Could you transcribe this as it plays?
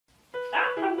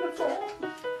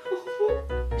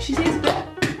She seems a bit...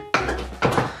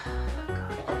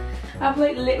 I've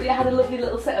like literally had a lovely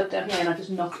little setup down here and I've just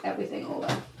knocked everything over.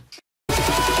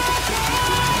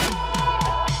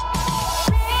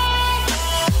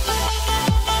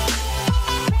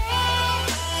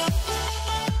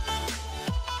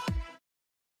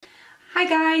 Hi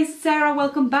guys, Sarah,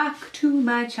 welcome back to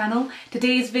my channel.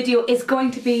 Today's video is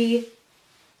going to be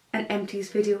an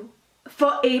empties video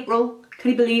for April.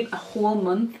 Can you believe a whole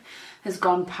month has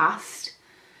gone past?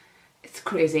 It's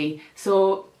crazy.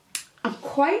 So I'm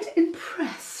quite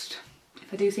impressed,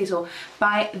 if I do say so,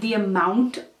 by the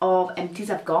amount of empties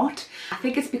I've got. I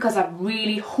think it's because I've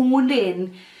really honed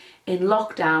in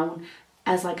lockdown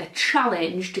as like a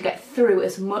challenge to get through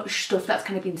as much stuff that's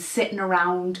kind of been sitting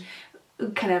around,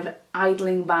 kind of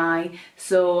idling by.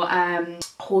 So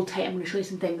hold tight, I'm going to show you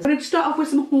some things. I'm going to start off with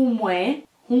some homeware.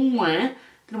 Homeware,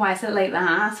 don't know why I said it like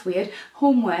that, that's weird.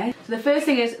 Homeware. So the first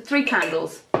thing is 3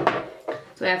 candles.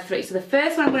 So I have 3. So the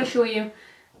first one I'm going to show you,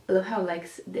 I love how like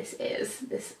this is.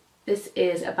 This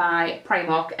is by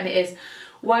Primark and it is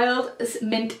Wild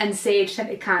Mint and Sage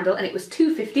scented candle and it was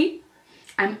 £2.50.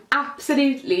 I'm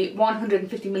absolutely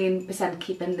 150 million%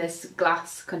 keeping this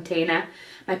glass container.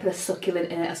 I might put a succulent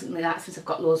in it or something like that since I've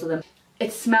got loads of them.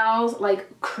 It smells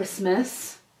like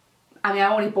Christmas. I mean,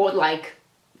 I only bought like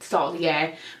start of the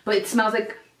year, but it smells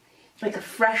like a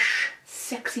fresh,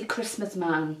 sexy Christmas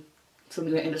man.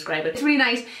 Something I can describe it. It's really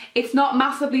nice. It's not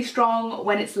massively strong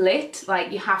when it's lit. Like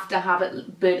you have to have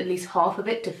it burn at least half of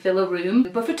it to fill a room.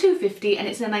 But for £2.50 and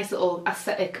it's in a nice little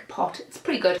aesthetic pot, it's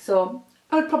pretty good. So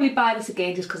I would probably buy this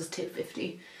again just because it's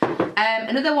 £2.50.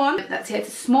 Another one, that's it, it's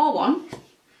a small one.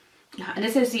 And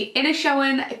this is the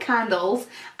Inishowen Candles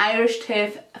Irish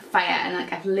Turf Fire. And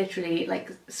like I've literally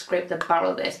like scraped the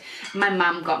barrel of this. My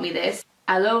mum got me this.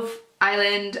 I love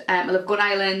Ireland, I love going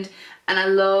Ireland, and I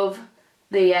love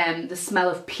the smell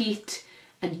of peat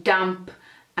and damp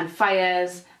and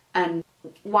fires and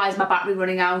why is my battery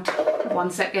running out?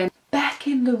 1 second. Back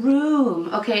in the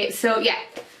room. Okay, so yeah.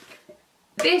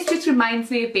 This just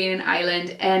reminds me of being in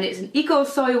Ireland and it's an eco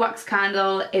soy wax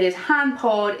candle. It is hand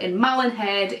poured in Malin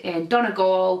in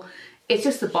Donegal. It's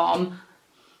just the bomb.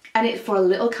 And it for a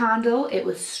little candle, it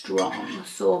was strong.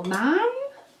 So ma'am,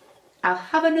 I'll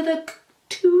have another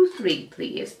 2, 3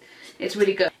 please. It's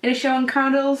really good. Inishowen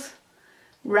candles,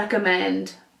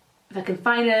 recommend. If I can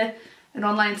find an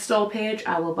online store page,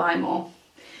 I will buy more.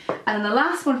 And then the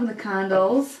last one from the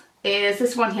candles is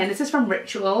this one here. This is from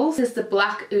Rituals. This is the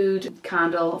Black Oud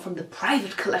candle from the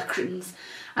Private Collections.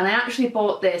 And I actually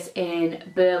bought this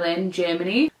in Berlin,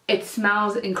 Germany. It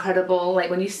smells incredible. Like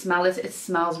when you smell it, it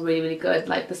smells really, really good.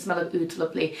 Like the smell of oud's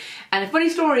lovely. And a funny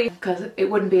story, because it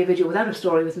wouldn't be a video without a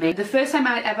story with me. The first time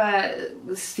I'd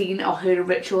ever seen or heard of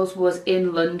Rituals was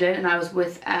in London and I was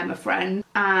with a friend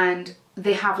and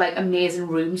they have like amazing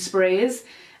room sprays.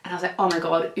 And I was like, oh my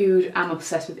god, oud, I'm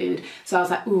obsessed with oud. So I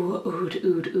was like, ooh, oud,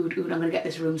 I'm gonna get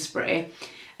this room spray.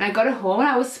 And I got it home and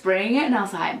I was spraying it and I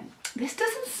was like, this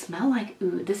doesn't smell like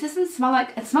oud. This doesn't smell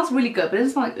like, it smells really good, but it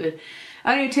doesn't smell like oud.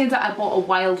 And it turns out I bought a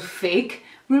Wild Fig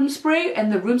room spray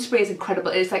and the room spray is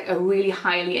incredible. It's like a really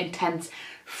highly intense,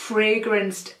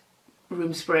 fragranced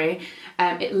room spray.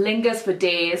 It lingers for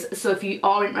days. So if you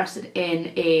are interested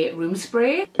in a room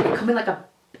spray, they come in like a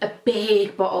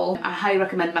big bottle. I highly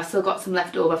recommend them. I still got some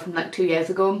left over from like 2 years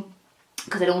ago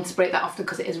because I don't spray it that often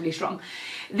because it is really strong.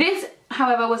 This,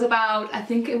 however, was about, I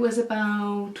think it was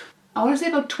about, I want to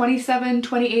say about 27,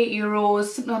 28 euros,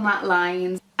 something on that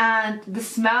line. And the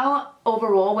smell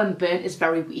overall when burnt is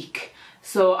very weak.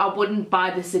 So I wouldn't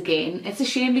buy this again. It's a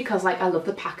shame because like I love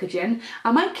the packaging.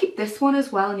 I might keep this one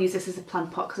as well and use this as a plant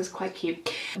pot because it's quite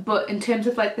cute. But in terms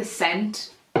of like the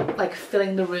scent, like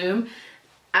filling the room,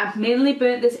 I've mainly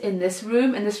burnt this in this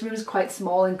room and this room is quite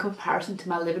small in comparison to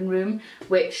my living room,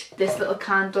 which this little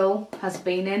candle has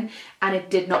been in, and it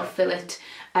did not fill it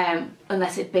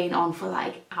unless it'd been on for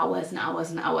like hours and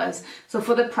hours and hours. So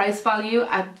for the price value,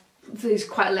 it's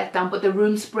quite a letdown, but the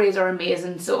room sprays are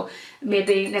amazing. So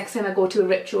maybe next time I go to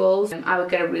Rituals, I would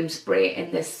get a room spray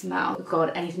in this smell.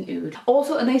 God, anything oud.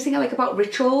 Also, a nice thing I like about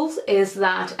Rituals is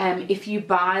that if you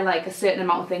buy like a certain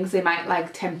amount of things, they might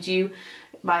like tempt you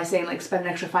by saying like spend an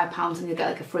extra £5 and you get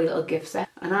like a free little gift set.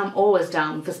 And I'm always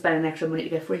down for spending extra money to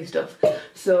get free stuff.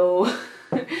 So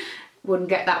wouldn't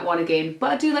get that one again.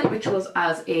 But I do like Rituals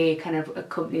as a kind of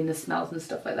accompanying the smells and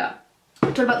stuff like that.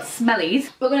 Talking about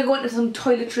smellies, we're going to go into some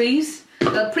toiletries.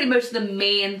 Pretty much the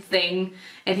main thing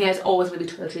in here is always going to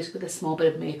be toiletries with a small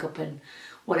bit of makeup and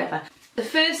whatever. The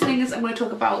first things I'm going to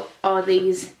talk about are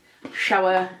these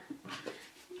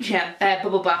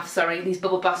bubble baths, these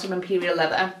bubble baths from Imperial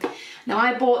Leather. Now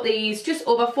I bought these just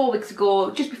over 4 weeks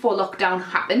ago, just before lockdown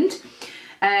happened.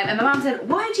 And my mum said,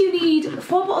 why do you need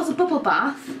 4 bottles of bubble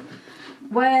bath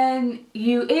when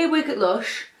you A, work at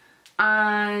Lush,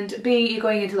 and B, you're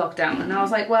going into lockdown? And I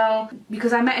was like, well,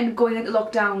 because I meant going into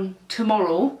lockdown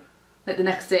tomorrow, like the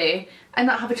next day, and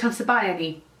not have a chance to buy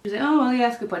any. She was like, oh well, yeah,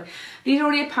 that's a good point. These are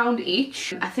only £1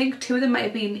 each. I think 2 of them might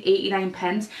have been 89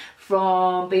 pence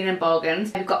from being in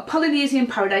bargains. We've got Polynesian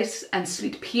Paradise and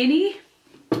Sweet Peony.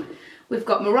 We've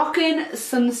got Moroccan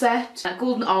Sunset,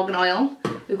 Golden Argan Oil.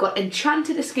 We've got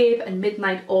Enchanted Escape and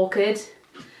Midnight Orchid.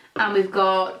 And we've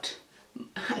got,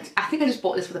 I think I just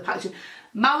bought this for the packaging,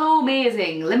 Mallow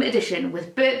Amazing Limited Edition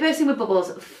with Bursting with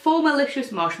Bubbles Full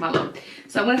Malicious Marshmallow.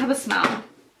 So I'm going to have a smell,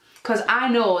 because I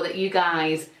know that you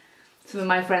guys, some of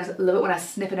my friends, love it when I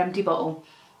snip an empty bottle.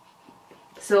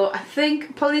 So I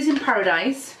think Polynesian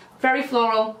Paradise, very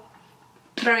floral,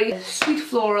 very sweet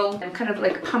floral, and kind of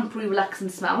like pampery, relaxing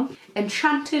smell.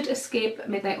 Enchanted Escape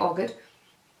Midnight Orchid.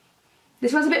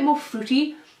 This one's a bit more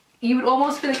fruity. You would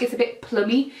almost feel like it's a bit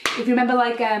plummy. If you remember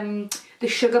like the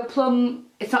Sugar Plum,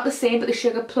 it's not the same, but the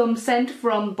Sugar Plum scent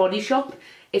from Body Shop,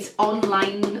 it's on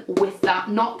line with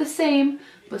that. Not the same,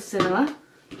 but similar.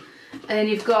 And then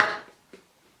you've got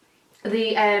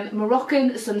the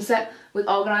Moroccan Sunset with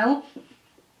Argan Oil.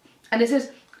 And this is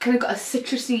kind of got a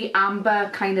citrusy amber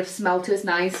kind of smell to it, it's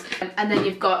nice. And then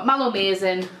you've got Mallow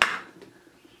Amazing,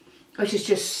 which is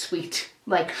just sweet,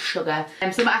 like sugar.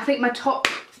 So I think my top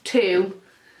 2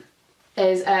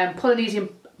 is Polynesian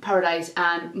Paradise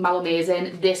and Mallow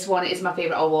Amazing. This one is my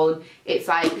favourite of all. It's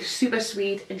like super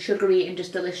sweet and sugary and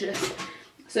just delicious.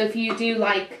 So if you do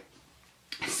like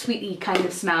sweety kind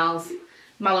of smells,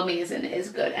 Mallow Amazing is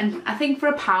good. And I think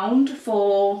for £1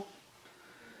 for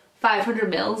 500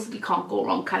 mils, you can't go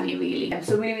wrong, can you really?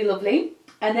 So really, really lovely.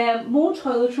 And then more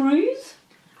toiletries.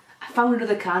 I found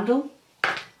another candle.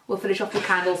 We'll finish off the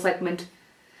candle segment.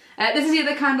 This is the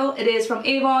other candle. It is from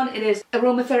Avon. It is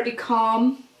Aromatherapy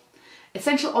Calm,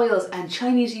 Essential Oils and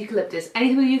Chinese Eucalyptus.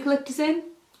 Anything with eucalyptus in?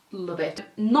 Love it.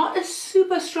 Not a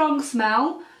super strong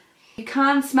smell. You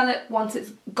can smell it once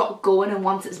it's got going and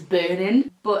once it's burning.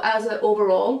 But as an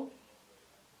overall,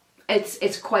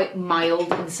 it's quite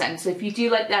mild in scent. So if you do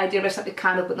like the idea of a scented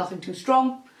candle but nothing too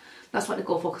strong, that's what to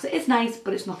go for, because it is nice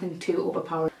but it's nothing too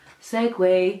overpowering.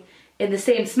 Segue in the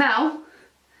same smell,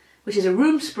 which is a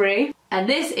room spray, and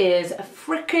this is a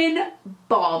freaking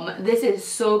bomb. This is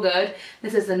so good.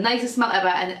 This is the nicest smell ever,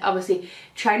 and obviously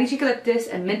Chinese eucalyptus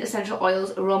and mint essential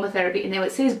oils, aromatherapy, and now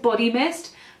it says body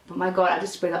mist, but my god, I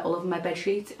just spray that all over my bed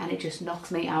sheets and it just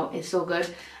knocks me out. It's so good.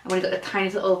 And when you got the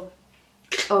tiniest little,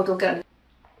 oh don't get it.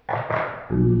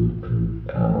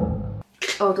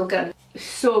 Oh, don't get it.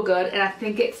 So good, and I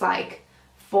think it's like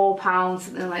 £4,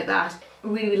 something like that.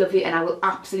 Really, really lovely, and I will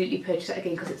absolutely purchase it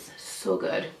again because it's so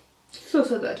good. So,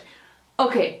 so good.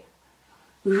 Okay,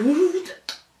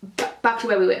 back to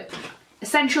where we were.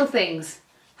 Essential things,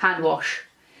 hand wash.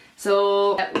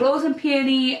 So, Rose and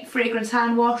Peony Fragrance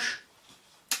Hand Wash.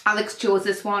 Alex chose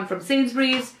this one from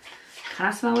Sainsbury's. Can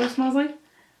I smell what it smells like?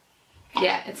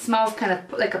 Yeah, it smells kind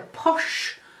of like a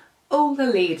posh older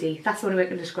lady. That's the only way I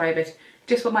can describe it.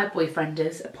 Just what my boyfriend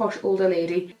is, a posh older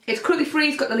lady. It's cruelty free,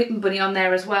 it's got the Leaping Bunny on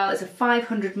there as well. It's a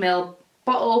 500ml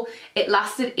bottle. It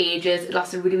lasted ages, it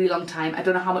lasted a really, really long time. I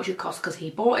don't know how much it cost because he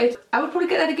bought it. I would probably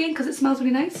get that again because it smells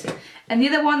really nice. And the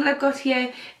other one that I've got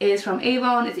here is from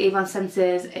Avon. It's Avon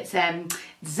Senses. It's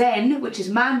Zen, which is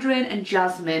mandarin and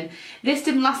jasmine. This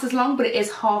didn't last as long, but it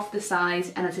is half the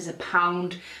size and it is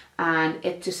 £1. And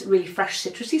it's just really fresh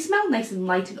citrusy smell, nice and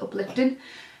light and uplifting.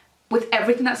 With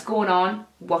everything that's going on,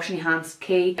 washing your hands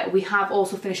key. We have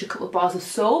also finished a couple of bars of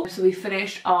soap. So we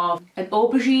finished off an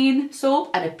aubergine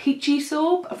soap and a peachy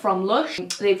soap from Lush.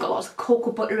 They've got lots of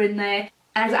cocoa butter in there.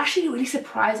 And I was actually really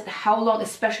surprised at how long,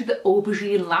 especially the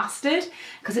aubergine, lasted.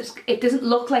 Because it doesn't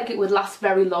look like it would last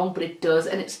very long, but it does.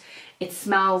 And it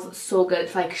smells so good.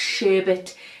 It's like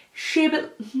sherbet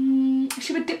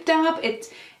dip dab. It's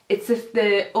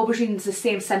the aubergine is the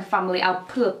same scent family. I'll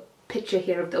put a picture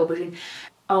here of the aubergine.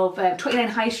 Of 29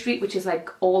 High Street, which is like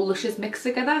all Lushes mixed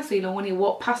together. So you know when you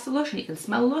walk past the Lush and you can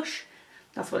smell Lush,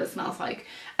 that's what it smells like.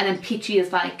 And then peachy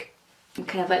is like,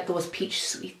 kind of like those peach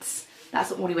sweets. That's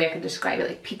the only way I can describe it,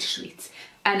 like peach sweets.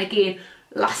 And again,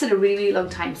 lasted a really, really long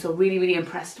time. So really, really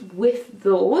impressed with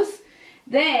those.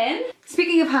 Then,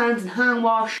 speaking of hands and hand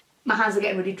wash, my hands are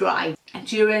getting really dry. And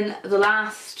during the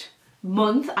last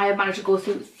month, I have managed to go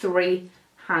through 3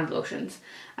 hand lotions.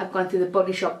 I've gone through the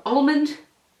Body Shop Almond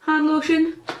hand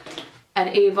lotion, an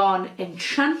Avon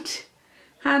Enchant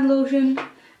hand lotion,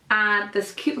 and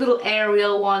this cute little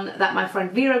Ariel one that my friend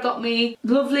Vera got me.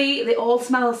 Lovely, they all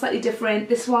smell slightly different.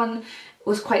 This one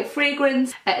was quite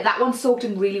fragrant. That one soaked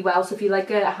in really well, so if you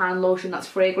like a hand lotion that's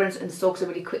fragrance and soaks in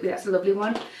really quickly, that's a lovely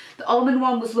one. The almond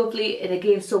one was lovely and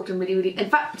again soaked in really, in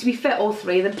fact, to be fair, all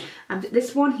three of them. And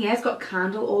this one here has got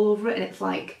candle all over it and it's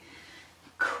like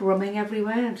crumbing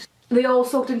everywhere. They all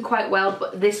soaked in quite well,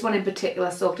 but this one in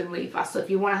particular soaked in really fast. So if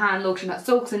you want a hand lotion that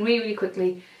soaks in really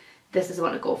quickly, this is the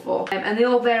one to go for. And they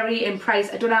all vary in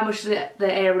price. I don't know how much the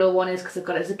Ariel one is because I've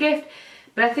got it as a gift.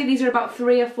 But I think these are about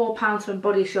 £3 or £4 from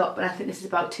Body Shop, and I think this is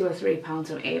about £2 or £3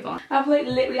 from Avon. I've like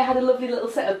literally had a lovely little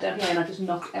setup down here and I just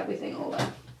knocked everything over.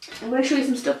 I'm going to show you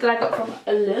some stuff that I got from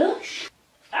Lush.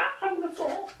 Ah, I'm going to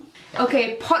fall.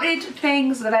 Okay, potted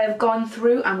things that I've gone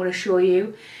through, I'm going to show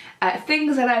you.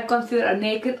 Things that I've gone through that are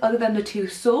naked, other than the 2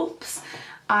 soaps.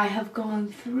 I have gone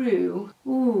through,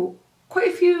 quite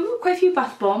a few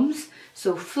bath bombs.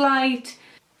 So Flight,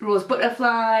 Rose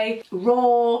Butterfly,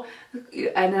 Raw,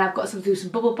 and then I've got some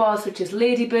bubble bars such as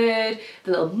Ladybird,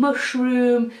 the little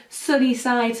Mushroom,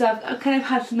 Sunnyside, so I've kind of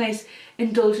had some nice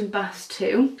indulgent baths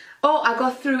too. Oh, I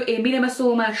got through a Mina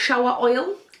Masoma shower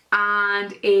oil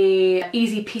and a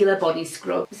Easy Peeler body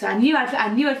scrub. So I knew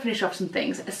I'd finish off some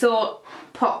things. So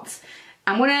pots.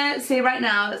 I'm gonna say right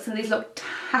now that some of these look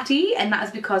tatty, and that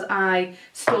is because I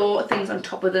store things on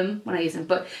top of them when I use them.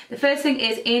 But the first thing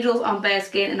is Angels on Bare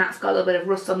Skin, and that's got a little bit of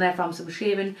rust on there from some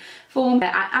shaving foam.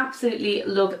 I absolutely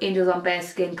love Angels on Bare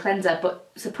Skin cleanser, but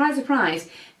surprise, surprise,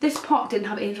 this pot didn't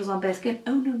have Angels on Bare Skin.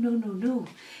 Oh no, no, no, no.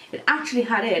 It actually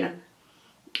had in,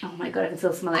 oh my god, I can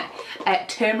still smell it, a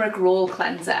turmeric roll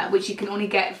cleanser, which you can only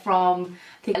get from,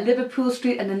 I think, Liverpool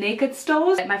Street and the Naked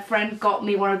stores. My friend got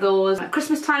me one of those at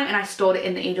Christmas time and I stored it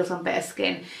in the Angels on Bare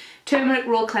Skin. Turmeric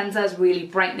roll cleanser is really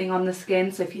brightening on the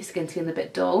skin, so if your skin's feeling a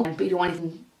bit dull but you don't want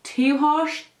anything too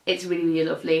harsh, it's really, really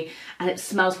lovely and it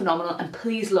smells phenomenal. And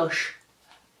please, Lush,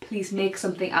 please make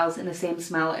something else in the same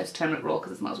smell as turmeric roll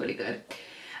because it smells really good.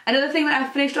 Another thing that I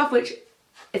finished off, which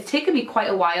it's taken me quite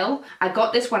a while. I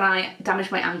got this when I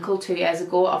damaged my ankle 2 years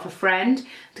ago off a friend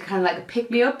to kind of like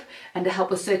pick me up and to help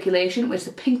with circulation, which is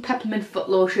a pink peppermint foot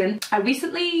lotion. I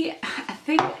recently, I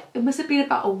think it must have been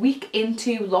about a week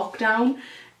into lockdown,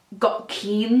 got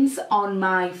keens on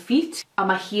my feet, on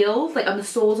my heels, like on the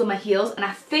soles of my heels, and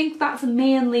I think that's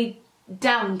mainly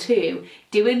down to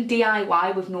doing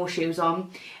DIY with no shoes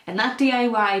on, and that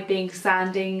DIY being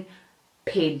sanding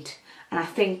paint. And I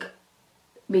think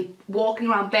me walking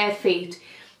around bare feet,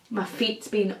 my feet's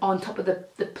been on top of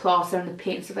the plaster and the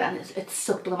paint and stuff, and it's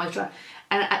sucked all the moisture.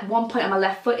 And at one point on my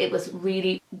left foot, it was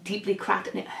really deeply cracked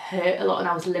and it hurt a lot and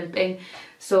I was limping.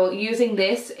 So using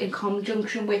this in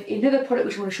conjunction with another product,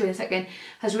 which I'm going to show you in a second,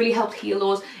 has really helped heal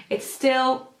those. It's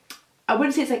still, I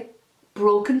wouldn't say it's like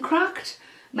broken cracked.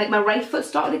 Like my right foot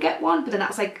started to get one, but then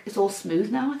that's like, it's all smooth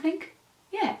now, I think.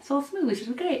 Yeah, it's all smooth, which is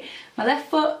great. My left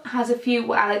foot has a few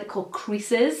what I like to call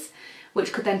creases,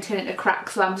 which could then turn into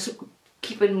cracks, so I'm just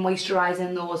keeping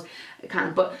moisturising those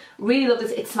but really love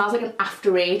this. It smells like an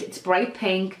After Eight. It's bright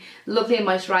pink, lovely and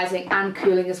moisturising and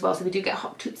cooling as well, so if you do get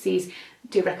hot tootsies,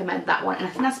 do recommend that one. And I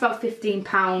think that's about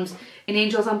 £15. In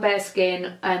Angels on Bare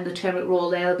Skin and the turmeric roll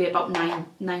there will be about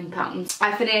 £9.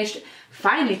 I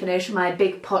finally finished my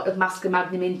big pot of Masca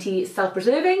Magna Minty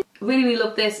Self-Preserving. Really, really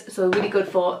love this, so really good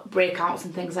for breakouts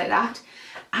and things like that.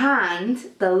 And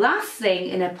the last thing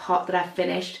in a pot that I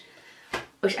finished,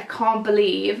 which I can't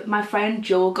believe, my friend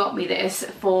Jo got me this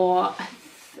for,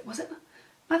 was it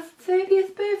my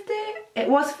 30th birthday? It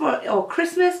was for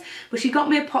Christmas, but she got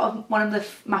me a pot of one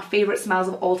of my favourite smells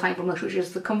of all time from Lush, which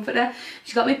is the Comforter.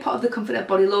 She got me a pot of the Comforter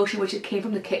body lotion, which it came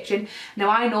from the kitchen. Now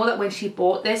I know that when she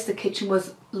bought this, the kitchen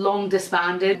was long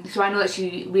disbanded, so I know that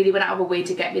she really went out of her way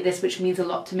to get me this, which means a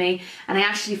lot to me. And I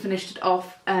actually finished it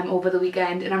off over the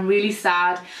weekend, and I'm really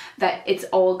sad that it's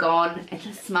all gone. It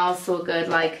just smells so good,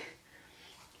 like,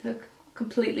 look,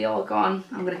 completely all gone.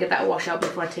 I'm gonna get that wash out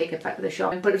before I take it back to the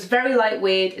shop. But it's very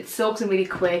lightweight, it soaks in really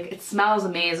quick, it smells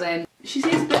amazing. She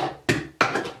says that.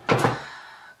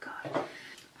 God.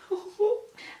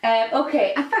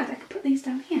 Okay, in fact I can put these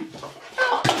down here.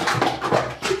 Oh.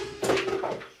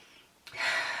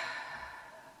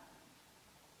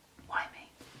 Why me?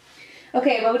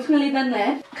 Okay, well we're just gonna leave them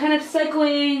there. Kind of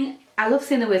segueing, I love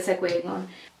saying the word segueing on.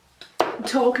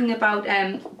 Talking about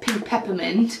pink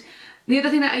peppermint. The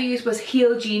other thing that I used was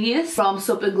Heal Genius from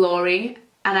Soap and Glory,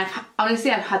 and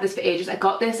honestly I've had this for ages. I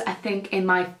got this I think in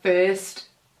my first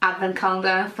advent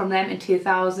calendar from them in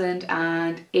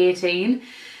 2018,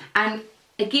 and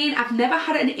again I've never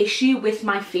had an issue with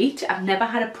my feet. I've never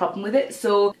had a problem with it,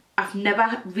 so I've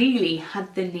never really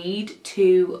had the need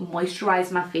to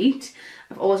moisturise my feet.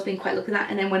 I've always been quite lucky at that,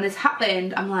 and then when this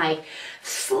happened, I'm like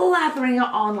slathering it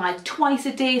on like twice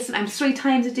a day, sometimes 3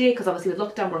 times a day, because obviously with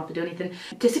lockdown we don't have to do anything,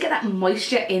 just to get that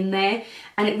moisture in there,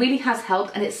 and it really has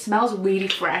helped, and it smells really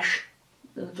fresh.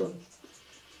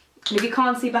 And if you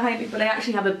can't see behind me, but I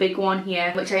actually have a big one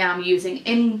here, which I am using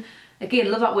in,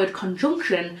 again, love that word,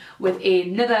 conjunction with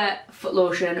another foot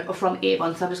lotion from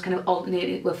Avon. So I'm just kind of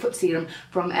alternating with foot serum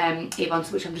from Avon,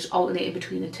 which I'm just alternating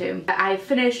between the two. I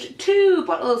finished 2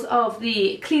 bottles of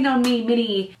the Clean On Me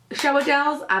mini shower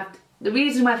gels. The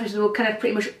reason why I finished them were kind of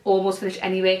pretty much almost finished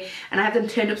anyway, and I have them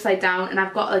turned upside down, and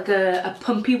I've got like a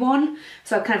pumpy one,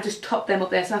 so I've kind of just topped them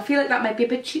up there. So I feel like that might be a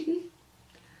bit cheating.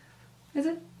 Is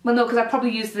it? Well, no, because I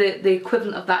probably use the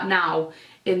equivalent of that now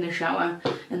in the shower,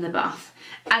 in the bath.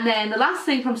 And then the last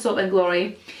thing from Soap &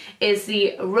 Glory is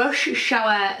the Lush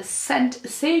Shower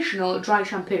Sensational Dry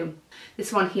Shampoo.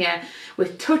 This one here,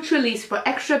 with touch release for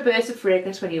extra burst of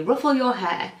fragrance when you ruffle your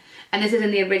hair. And this is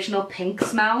in the original pink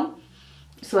smell.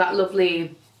 So that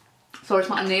lovely floral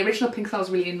smell. And the original pink smell is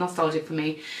really nostalgic for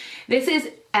me. This is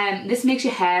this makes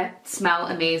your hair smell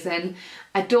amazing.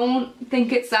 I don't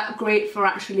think it's that great for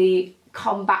actually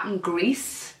combating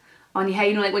grease on your hair.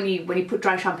 You know, like when you put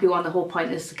dry shampoo on, the whole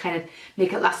point is to kind of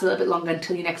make it last a little bit longer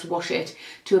until you next wash it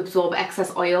to absorb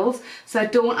excess oils. So I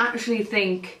don't actually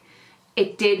think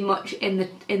it did much in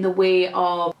the way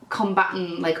of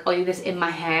combating like oiliness in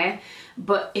my hair,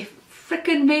 but it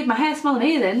freaking made my hair smell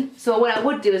amazing. So what I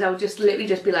would do is I would just literally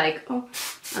just be like, oh,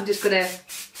 I'm just gonna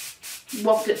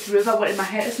waft it through if I wanted my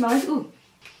hair to smell like, ooh.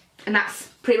 And that's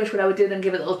pretty much what I would do, then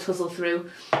give it a little tussle through.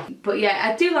 But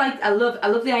yeah, I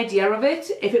love the idea of it.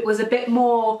 If it was a bit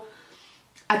more,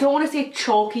 I don't want to say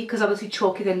chalky, because obviously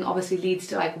chalky then obviously leads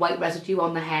to like white residue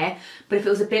on the hair, but if it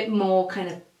was a bit more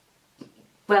kind of,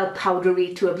 well,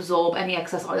 powdery to absorb any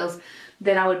excess oils,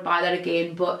 then I would buy that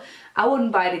again. But I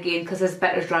wouldn't buy it again because there's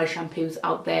better dry shampoos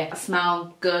out there that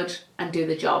smell good and do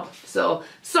the job. So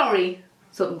sorry,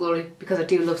 Soap & Glory, because I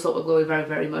do love Soap & Glory very,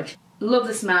 very much. Love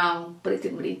the smell, but it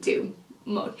didn't really do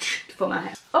much for my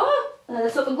hair. Oh, another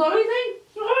Soap & Glory thing.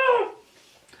 Oh.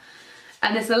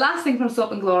 And it's the last thing from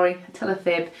Soap & Glory, I tell a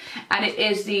fib, and it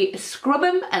is the Scrub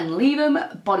 'em and Leave 'em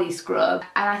Body Scrub.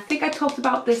 And I think I talked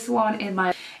about this one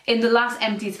in the last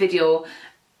Empties video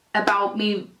about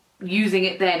me using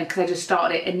it then, because I just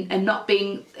started it and not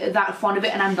being that fond of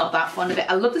it, and I'm not that fond of it.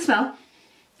 I love the smell.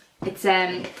 It's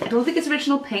I don't think it's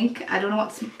original pink. I don't know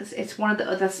what it's one of the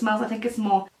other smells. I think it's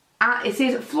more. It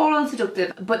says floral and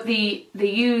seductive, but they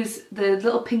use the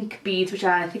little pink beads, which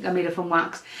I think are made of from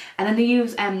wax, and then they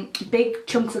use big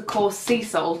chunks of coarse sea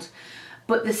salt,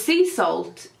 but the sea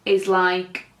salt is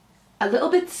like a little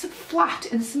bit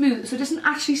flat and smooth, so it doesn't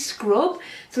actually scrub.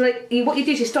 So like what you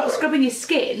do is you start scrubbing your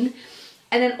skin,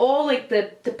 and then all like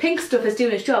the pink stuff is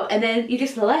doing its job, and then you're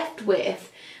just left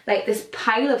with like this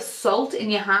pile of salt in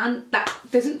your hand that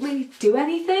doesn't really do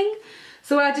anything.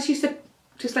 So I just used to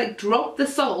just like drop the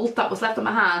salt that was left on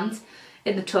my hands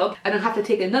in the tub, and then have to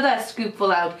take another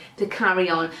scoopful out to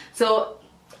carry on. So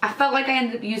I felt like I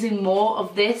ended up using more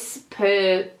of this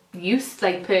per use,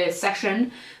 like per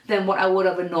session, than what I would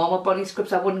of a normal body scrub.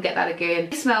 So I wouldn't get that again.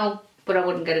 It smell, but I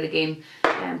wouldn't get it again.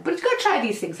 But you've got to try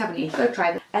these things, haven't you? You've got to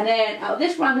try them. And then out of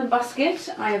this random basket,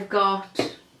 I've got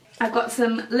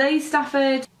some Lily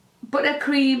Stafford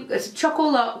buttercream, it's Choco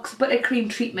Locks buttercream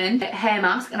treatment hair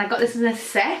mask, and I got this in a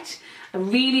set. I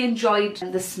really enjoyed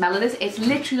the smell of this. It's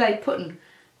literally like putting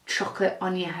chocolate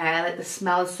on your hair. Like the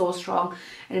smell is so strong,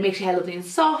 and it makes your hair lovely and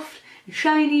soft and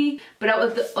shiny. But out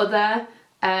of the other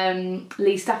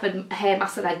Lee Stafford hair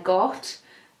mask that I got,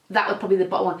 that was probably the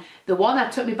bottom one. The one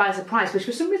that took me by surprise, which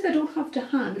for some reason I don't have to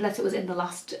hand unless it was in the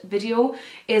last video,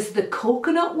 is the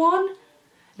coconut one.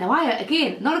 Now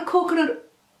again, not a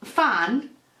coconut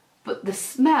fan, but the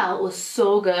smell was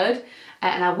so good,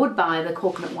 and I would buy the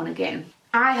coconut one again.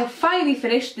 I have finally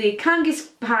finished the Kangas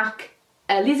Pack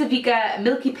Lisa Vika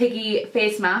Milky Piggy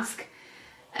face mask,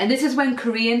 and this is when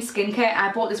Korean skincare,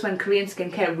 I bought this when Korean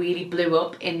skincare really blew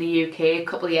up in the UK a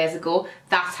couple of years ago.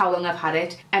 That's how long I've had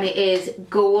it, and it is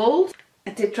gold.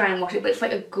 I did try and wash it, but it's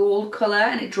like a gold colour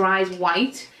and it dries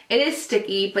white. It is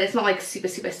sticky, but it's not like super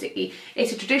sticky.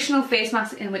 It's a traditional face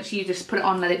mask in which you just put it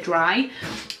on, let it dry,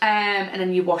 and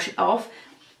then you wash it off.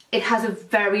 It has a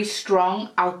very strong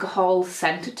alcohol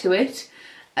scent to it,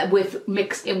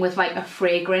 mixed in with like a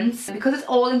fragrance. Because it's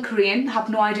all in Korean, I have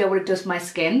no idea what it does for my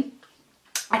skin.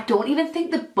 I don't even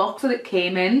think the box that it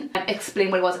came in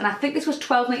explained what it was, and I think this was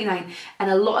 £12.99,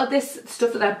 and a lot of this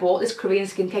stuff that I bought, this Korean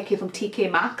skincare, came from TK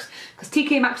Maxx, because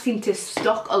TK Maxx seemed to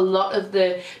stock a lot of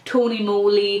the Tony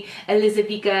Moly,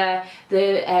 Elizavika,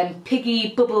 the Piggy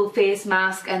Bubble face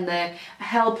mask and the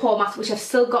Hell Pore mask, which I've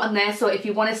still got in there. So if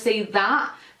you want to see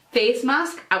that face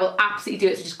mask, I will absolutely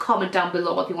do it, so just comment down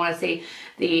below if you want to see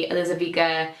the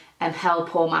Elizavika Hell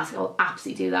Pore mask. I will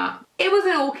absolutely do that. It was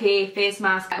an okay face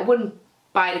mask. I wouldn't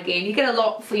buy it again. You get a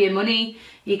lot for your money,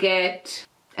 you get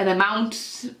an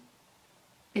amount,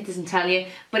 it doesn't tell you,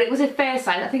 but it was a fair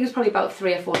size. I think it was probably about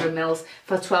 300 or 400 mils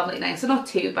for £12.99, so not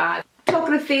too bad.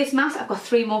 Talking of face masks, I've got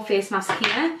 3 more face masks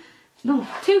here. No,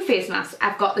 2 face masks.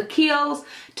 I've got the Kiehl's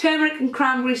Turmeric and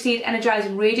Cranberry Seed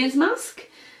Energizing Radiance Mask.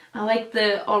 I like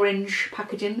the orange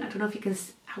packaging. I don't know if you can,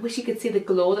 I wish you could see the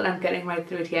glow that I'm getting right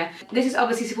through it here. This is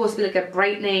obviously supposed to be like a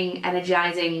brightening,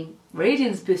 energizing,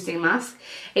 radiance boosting mask.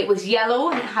 It was yellow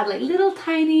and it had like little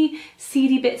tiny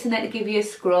seedy bits in there to give you a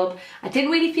scrub. I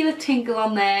didn't really feel a tinkle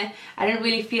on there. I didn't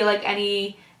really feel like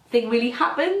anything really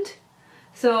happened.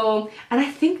 So, and I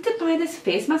think to buy this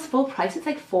face mask full price, it's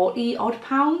like 40 odd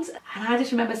pounds. And I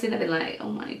just remember seeing that being like,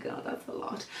 oh my god, that's a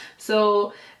lot.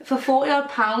 So for 40 odd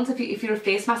pounds, if you're a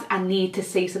face mask, I need to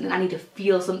see something, I need to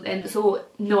feel something. So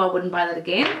no, I wouldn't buy that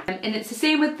again. And it's the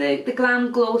same with the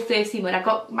Glam Glow Thirsty Mud. I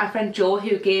got my friend Jo,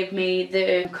 who gave me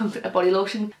the Comfort body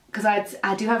lotion, because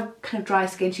I do have kind of dry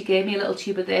skin. She gave me a little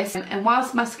tube of this, and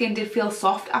whilst my skin did feel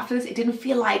soft after this, it didn't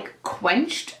feel like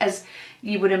quenched as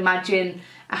you would imagine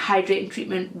a hydrating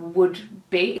treatment would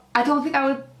be. I don't think I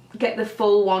would get the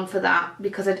full one for that,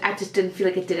 because I just didn't feel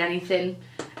like it did anything.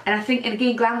 And I think, and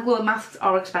again, Glam Glow masks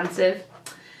are expensive.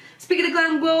 Speaking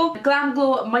of Glam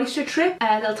Glow Moisture Trip,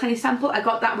 a little tiny sample. I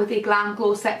got that with a Glam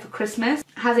Glow set for Christmas.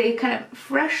 It has a kind of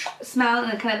fresh smell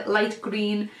and a kind of light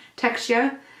green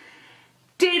texture.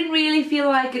 Didn't really feel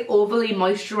like it overly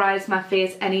moisturised my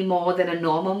face any more than a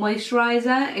normal moisturiser.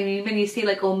 I mean, when you see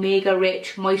like Omega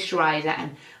Rich Moisturiser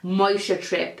and Moisture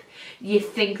Trip, you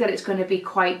think that it's going to be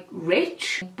quite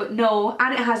rich, but no.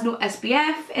 And it has no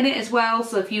SPF in it as well,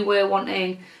 so if you were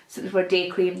wanting something for a day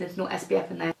cream, there's no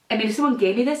SPF in there. I mean, if someone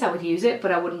gave me this, I would use it,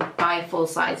 but I wouldn't buy a full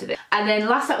size of it. And then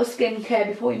last little skincare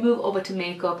before we move over to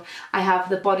makeup, I have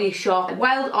the Body Shop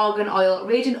Wild Argan Oil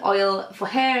Radiant Oil for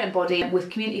hair and body with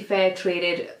community fair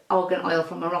traded argan oil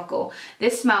from Morocco.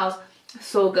 This smells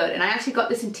so good, and I actually got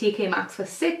this in TK Maxx for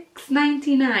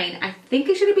 £6.99. I think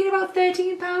it should have been about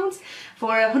 £13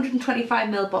 for a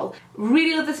 125ml bottle.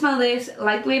 Really love the smell of this,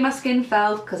 like the way my skin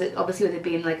felt, because it obviously with it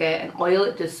being like an oil,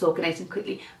 it does soak nice and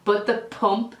quickly, but the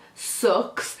pump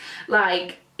sucks.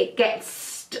 Like, it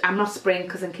gets, I'm not spraying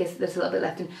because in case there's a little bit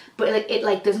left in, but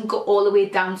it doesn't go all the way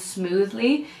down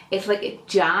smoothly. It's like it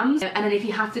jams, and then if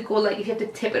you have to go, like if you have to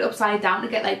tip it upside down to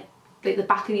get like the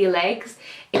back of your legs,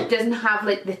 it doesn't have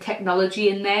like the technology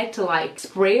in there to like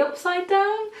spray upside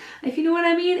down, if you know what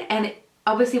I mean. And it,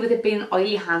 obviously with it being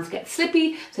oily, your hands get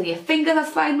slippy, so your fingers are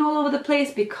sliding all over the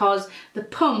place because the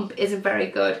pump isn't very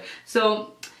good.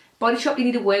 So Body Shop, you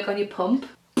need to work on your pump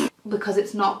because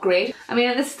it's not great. I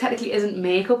mean, this technically isn't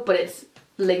makeup, but it's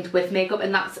linked with makeup,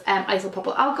 and that's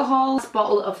isopropyl alcohol. This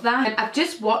bottle of that. I've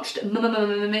just watched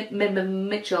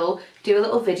Mitchell do a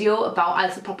little video about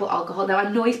isopropyl alcohol. Now I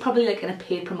know he's probably like in a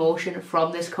paid promotion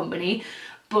from this company,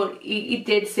 but he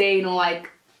did say, you know,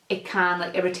 like it can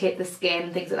like irritate the skin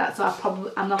and things like that. So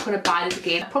I'm not going to buy this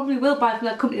again. I probably will buy from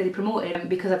that company that he promoted,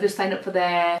 because I've just signed up for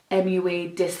their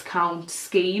MUA discount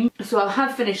scheme. So I'll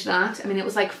have finished that. I mean, it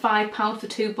was like £5 for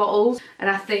 2 bottles, and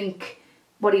I think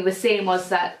what he was saying was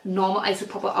that normal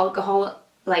isopropyl alcohol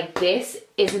like this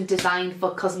isn't designed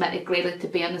for cosmetic grade, like to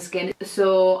be on the skin.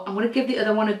 So I'm going to give the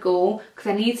other one a go, because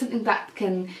I need something that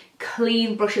can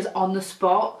clean brushes on the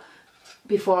spot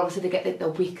before obviously they get like the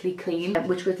weekly clean,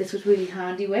 which this was really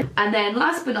handy with. And then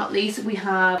last but not least, we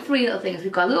have 3 little things.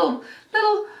 We've got a little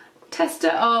tester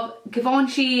of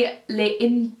Givenchy Le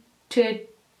Interdit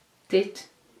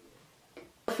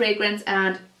fragrance,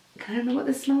 and I don't know what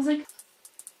this smells like.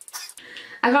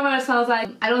 I can't remember what it smells like.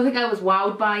 I don't think I was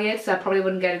wowed by it, so I probably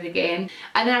wouldn't get it again.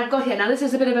 And then I've got here, now this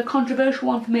is a bit of a controversial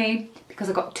one for me, because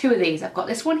I've got 2 of these. I've got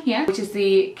this one here, which is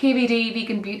the KVD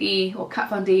Vegan Beauty, or Kat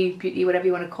Von D Beauty, whatever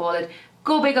you want to call it,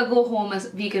 Go Big or Go Home as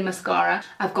vegan mascara.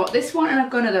 I've got this one, and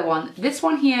I've got another one. This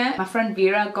one here, my friend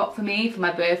Vera got for me for my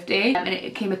birthday, and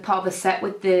it came with part of a set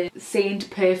with the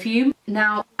Saint perfume.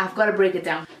 Now, I've got to break it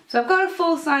down. So I've got a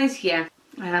full size here,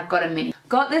 and I've got a mini.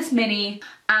 Got this mini,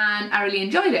 and I really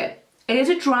enjoyed it. It is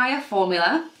a drier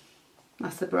formula.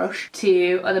 that's the brush,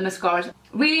 to other mascaras.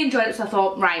 Really enjoyed it, so I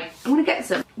thought, right, I'm gonna get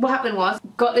some. What happened was,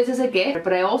 got this as a gift,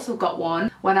 but I also got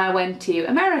one when I went to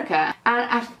America.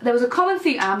 And there was a common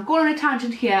theme. I'm going on a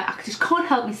tangent here, I just can't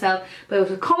help myself, but there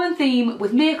was a common theme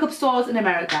with makeup stores in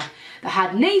America that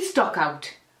had no stock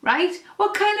out, right?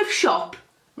 What kind of shop,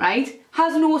 right,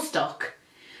 has no stock?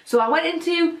 So I went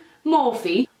into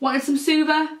Morphe, wanted some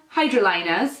Suva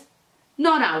Hydroliners,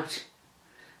 none out.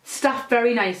 Staff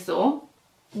very nice though.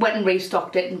 Went and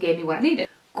restocked it and gave me what I needed.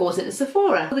 Goes into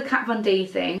Sephora, the Kat Von D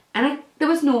thing, and there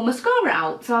was no mascara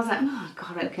out. So I was like, oh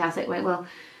god, right, okay. I was like, wait, well,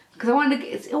 because I wanted to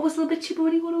get, it's always a little bit cheaper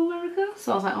when you go to America.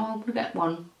 So I was like, oh, I'm gonna get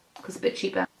one because it's a bit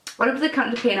cheaper. Went up to the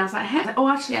counter to pay and I was like, hey, oh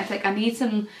actually, I think I need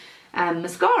some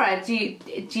mascara. Do you,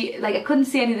 like, I couldn't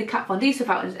see any of the Kat Von D stuff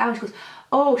out. And she goes,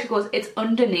 oh, she goes, it's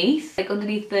underneath, like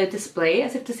underneath the display,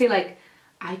 as if to say like,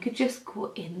 I could just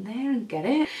go in there and get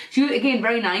it. She was, again,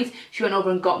 very nice. She went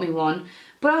over and got me one.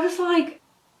 But I was just like,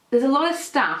 there's a lot of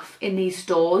staff in these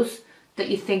stores that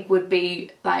you think would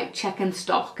be like checking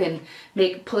stock and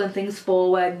pulling things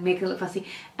forward and making it look fussy,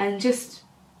 and just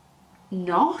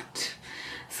not.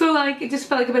 So like, it just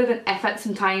felt like a bit of an effort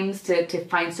sometimes to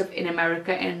find stuff in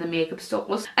America in the makeup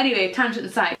stores. Anyway, tangent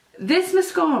aside, this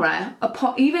mascara,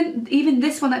 even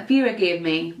this one that Vera gave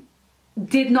me,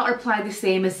 did not apply the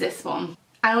same as this one.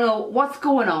 I don't know what's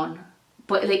going on,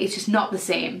 but like, it's just not the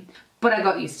same. But I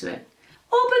got used to it.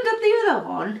 Opened up the other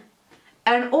one,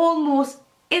 and almost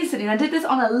instantly, and I did this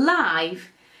on a live,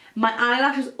 my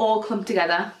eyelashes all clumped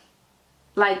together,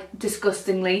 like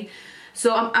disgustingly.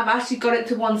 So I've actually got it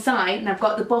to one side and I've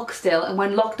got the box still, and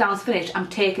when lockdown's finished I'm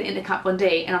taking it into Kat Von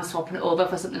D and I'm swapping it over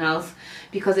for something else,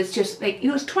 because it's just like, you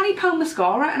know, it's £20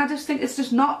 mascara and I just think it's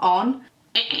just not on.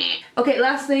 Okay,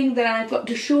 last thing that I've got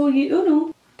to show you, oh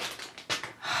no,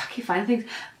 I keep finding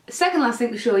things. Second last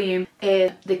thing to show you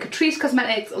is the Catrice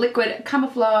Cosmetics Liquid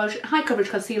Camouflage High Coverage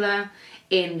Concealer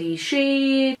in the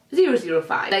shade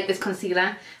 005. Like, this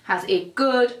concealer has a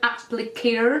good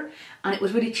applicator and it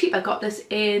was really cheap. I got this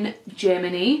in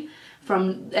Germany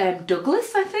from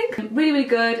Douglas, I think. Really, really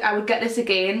good. I would get this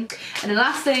again. And the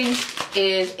last thing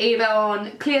is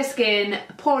Avon Clear Skin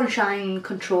Pore and Shine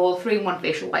Control 3-in-1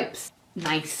 Facial Wipes.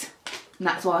 Nice. And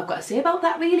that's all I've got to say about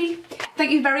that, really.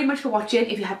 Thank you very much for watching.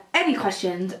 If you have any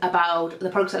questions about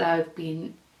the products that I've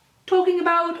been talking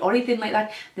about or anything like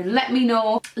that, then let me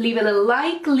know. Leave a little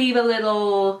like, leave a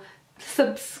little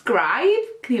subscribe.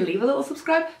 Can you leave a little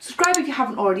subscribe? Subscribe if you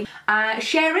haven't already.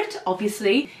 Share it,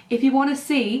 obviously. If you want to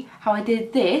see how I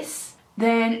did this,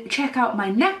 then check out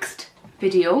my next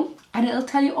video and it'll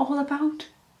tell you all about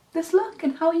this look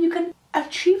and how you can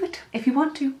achieve it if you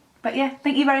want to. But yeah,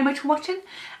 thank you very much for watching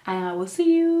and I will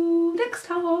see you next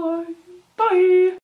time. Bye!